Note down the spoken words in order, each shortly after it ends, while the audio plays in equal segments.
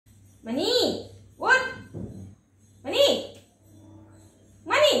Money, what? Money,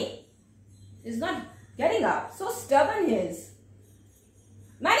 money is not getting up. So stubborn he is.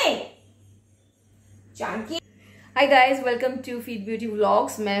 Money, chunky. Hi guys, welcome to Feed Beauty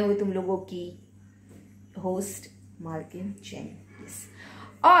Vlogs. मैं हूँ तुम लोगों की host मालकिन चैन।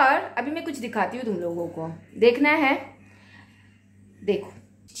 और अभी मैं कुछ दिखाती हूँ तुम लोगों को, देखना है। देखो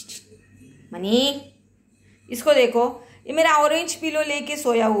मनी, इसको देखो, ये मेरा ऑरेंज पिलो लेके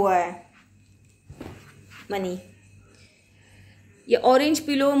सोया हुआ है। मनी, ये ऑरेंज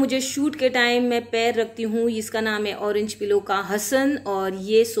पिलो मुझे शूट के टाइम मैं पैर रखती हूँ, इसका नाम है ऑरेंज पिलो का हसन, और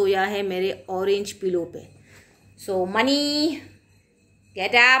ये सोया है मेरे ऑरेंज पिलो पे। सो मनी,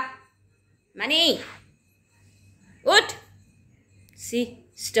 गेट अप, मनी उठ। सी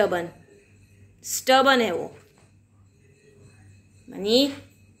स्टबन है वो। मनी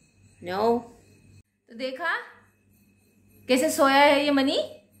नो, तो देखा कैसे सोया है ये मनी।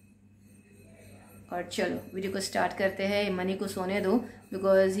 और चलो वीडियो को स्टार्ट करते हैं। मनी को सोने दो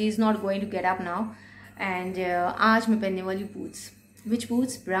because he is not going to get up now. And आज मैं पहनने वाली बूट्स, विच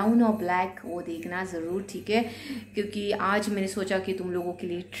बूट्स, ब्राउन और ब्लैक, वो देखना ज़रूर, ठीक है। क्योंकि आज मैंने सोचा कि तुम लोगों के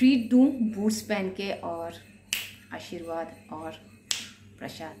लिए ट्रीट दूँ बूट्स पहन के, और आशीर्वाद और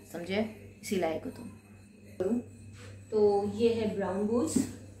प्रसाद, समझे, इसी लायक हो तुम। तो ये है ब्राउन बूट्स,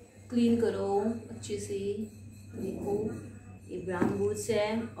 क्लीन करो अच्छे से। देखो ये ब्राउन बूट्स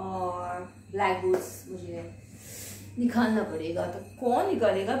है, और ब्लैक बूट्स मुझे निकालना पड़ेगा। तो कौन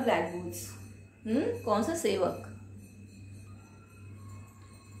निकालेगा ब्लैक बूट्स? कौन सा सेवक?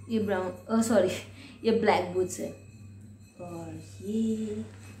 ये ब्राउन, सॉरी, ये ब्लैक बूट्स है। और ये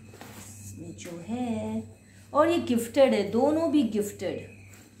इसमें जो है, और ये गिफ्टेड है, दोनों भी गिफ्टेड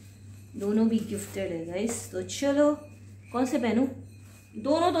है गाइस। तो चलो कौन से पहनूं?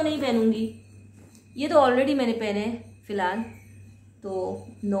 दोनों तो नहीं पहनूंगी, ये तो ऑलरेडी मैंने पहने फिलहाल, तो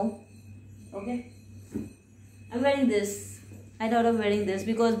no. Okay, I am wearing this, I thought of wearing this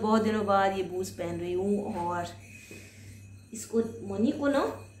because बहुत दिनों बाद ये बूट्स पहन रही हूँ। और इसको मनी को ना,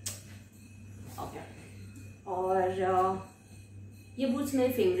 ओके, और ये बूट्स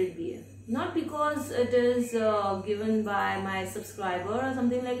मेरे फेवरेट भी है, not because it is given by my subscriber or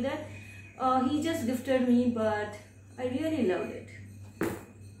something like that. He just gifted me, but I really loved it.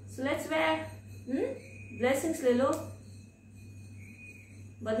 So let's wear. Blessings ले लो,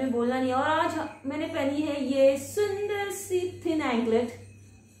 बाद में बोलना नहीं। और आज मैंने पहनी है ये सुंदर सी thin anklet.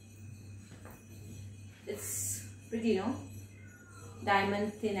 It's pretty, no?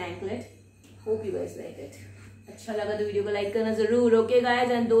 Diamond thin anklet. Hope you guys like it. अच्छा लगा तो वीडियो को लाइक करना जरूर। Okay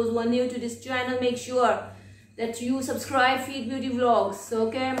guys, and those one new to this channel, make sure that you subscribe feed beauty vlogs.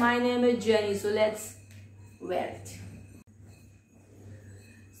 Okay, my name is jenny, so let's where it.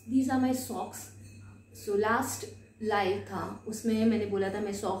 These are my socks. So last live था, उसमें मैंने बोला था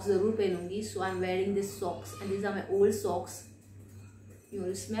मैं socks जरूर पहनूंगी। सो I am wearing this socks and these are my old socks. You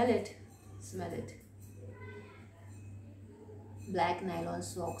will smell it, black nylon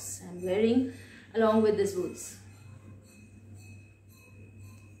socks I'm wearing along with these boots.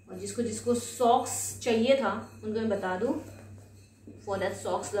 और जिसको socks चाहिए था उनको मैं बता दूं, for that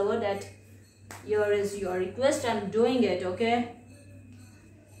socks lover, that here is your request, I'm doing it, okay,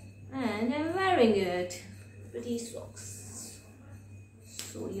 and I'm wearing it, pretty socks.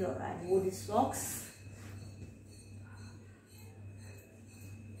 So here I wore these socks.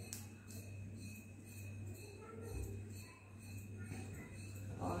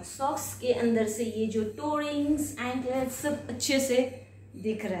 Socks के अंदर से ये जो टो रिंग्स, एंकलेट्स सब अच्छे से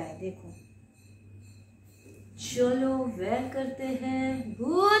दिख रहा है, देखो। चलो वेयर करते हैं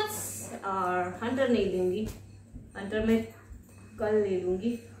बूट्स। और हंटर नहीं लूंगी, हंटर मैं कल ले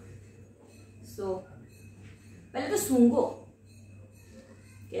लूंगी। सो पहले तो सूंघो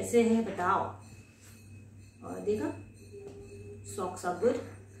कैसे है बताओ। और देखा, socks are good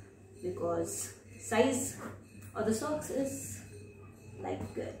because size of the socks is like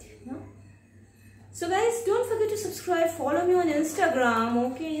good, no? So guys, don't forget to subscribe, follow me on Instagram,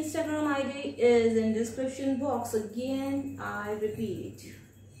 okay? Instagram ID is in description box. Again I repeat,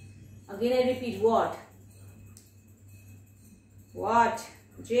 what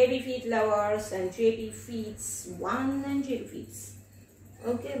JB Feet lovers and JB Feets 1 and JB Feets,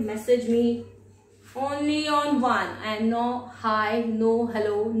 okay, message me only on 1 and no hi, no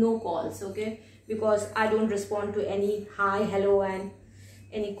hello, no calls, okay? Because I don't respond to any hi, hello and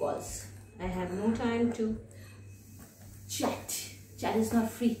any calls. I have no time to chat. Chat is not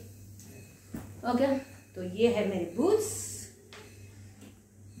free. Okay, तो ये है मेरे boots.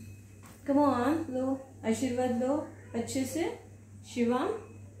 Come on, लो आशीर्वाद लो अच्छे से। Shubham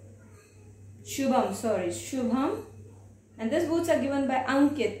And these boots are given by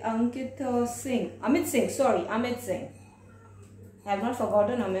Amit Singh. Sorry, Amit Singh. I have not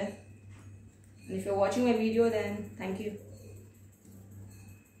forgotten Amit. And if you're watching my video, then thank you.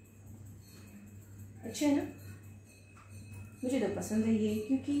 अच्छे है ना? मुझे तो पसंद है ये,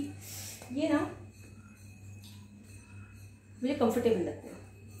 क्योंकि ये ना मुझे कंफर्टेबल लगते हैं.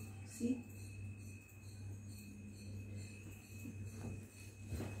 सी,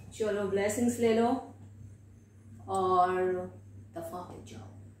 चलो ब्लेसिंग्स ले लो और दफा हो जाओ.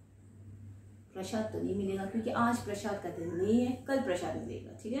 प्रसाद तो नहीं मिलेगा क्योंकि आज प्रसाद का दिन नहीं है, कल प्रसाद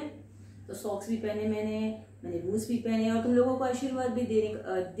मिलेगा. ठीक है, तो सॉक्स भी पहने मैंने बूट्स भी पहने और तुम लोगों को आशीर्वाद भी दे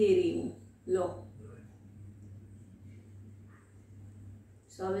रही हूँ. लो,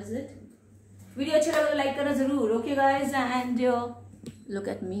 so how is it? Video अच्छा लगा तो लाइक करना जरूर. Okay guys, and look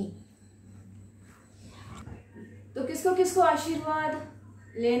at me. तो किसको किसको आशीर्वाद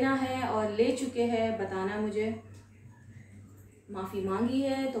लेना है और ले चुके हैं बताना मुझे. माफ़ी मांगी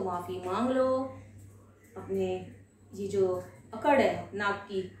है तो माफ़ी मांग लो. अपने ये जो अकड़ है नाक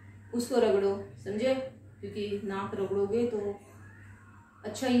की उसको रगड़ो, समझे? क्योंकि नाक रगड़ोगे तो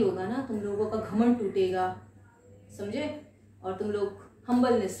अच्छा ही होगा ना, तुम लोगों का घमंड टूटेगा, समझे? और तुम लोग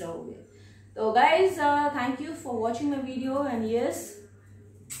हम्बलनेस रहोगे. तो guys, thank you for watching my video and yes,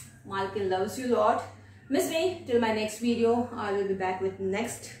 Malkin loves you lot. Miss me till my next video. I will be back with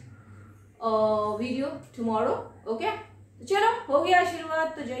next video tomorrow. Okay? तो चलो, हो गया आशीर्वाद,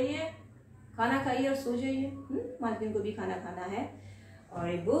 तो जाइए खाना खाइए और सो जाइए. मालकिन को भी खाना खाना है. और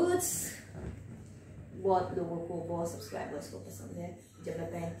ये बूट्स बहुत लोगों को, बहुत सब्सक्राइबर्स को पसंद है जब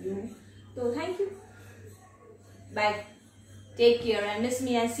मैं पहनती हूँ. तो thank you, bye, take care and miss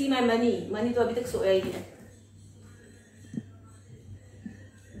me and C my money तो अभी तक सोया ही है.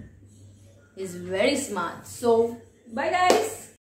 Is very smart. So bye guys.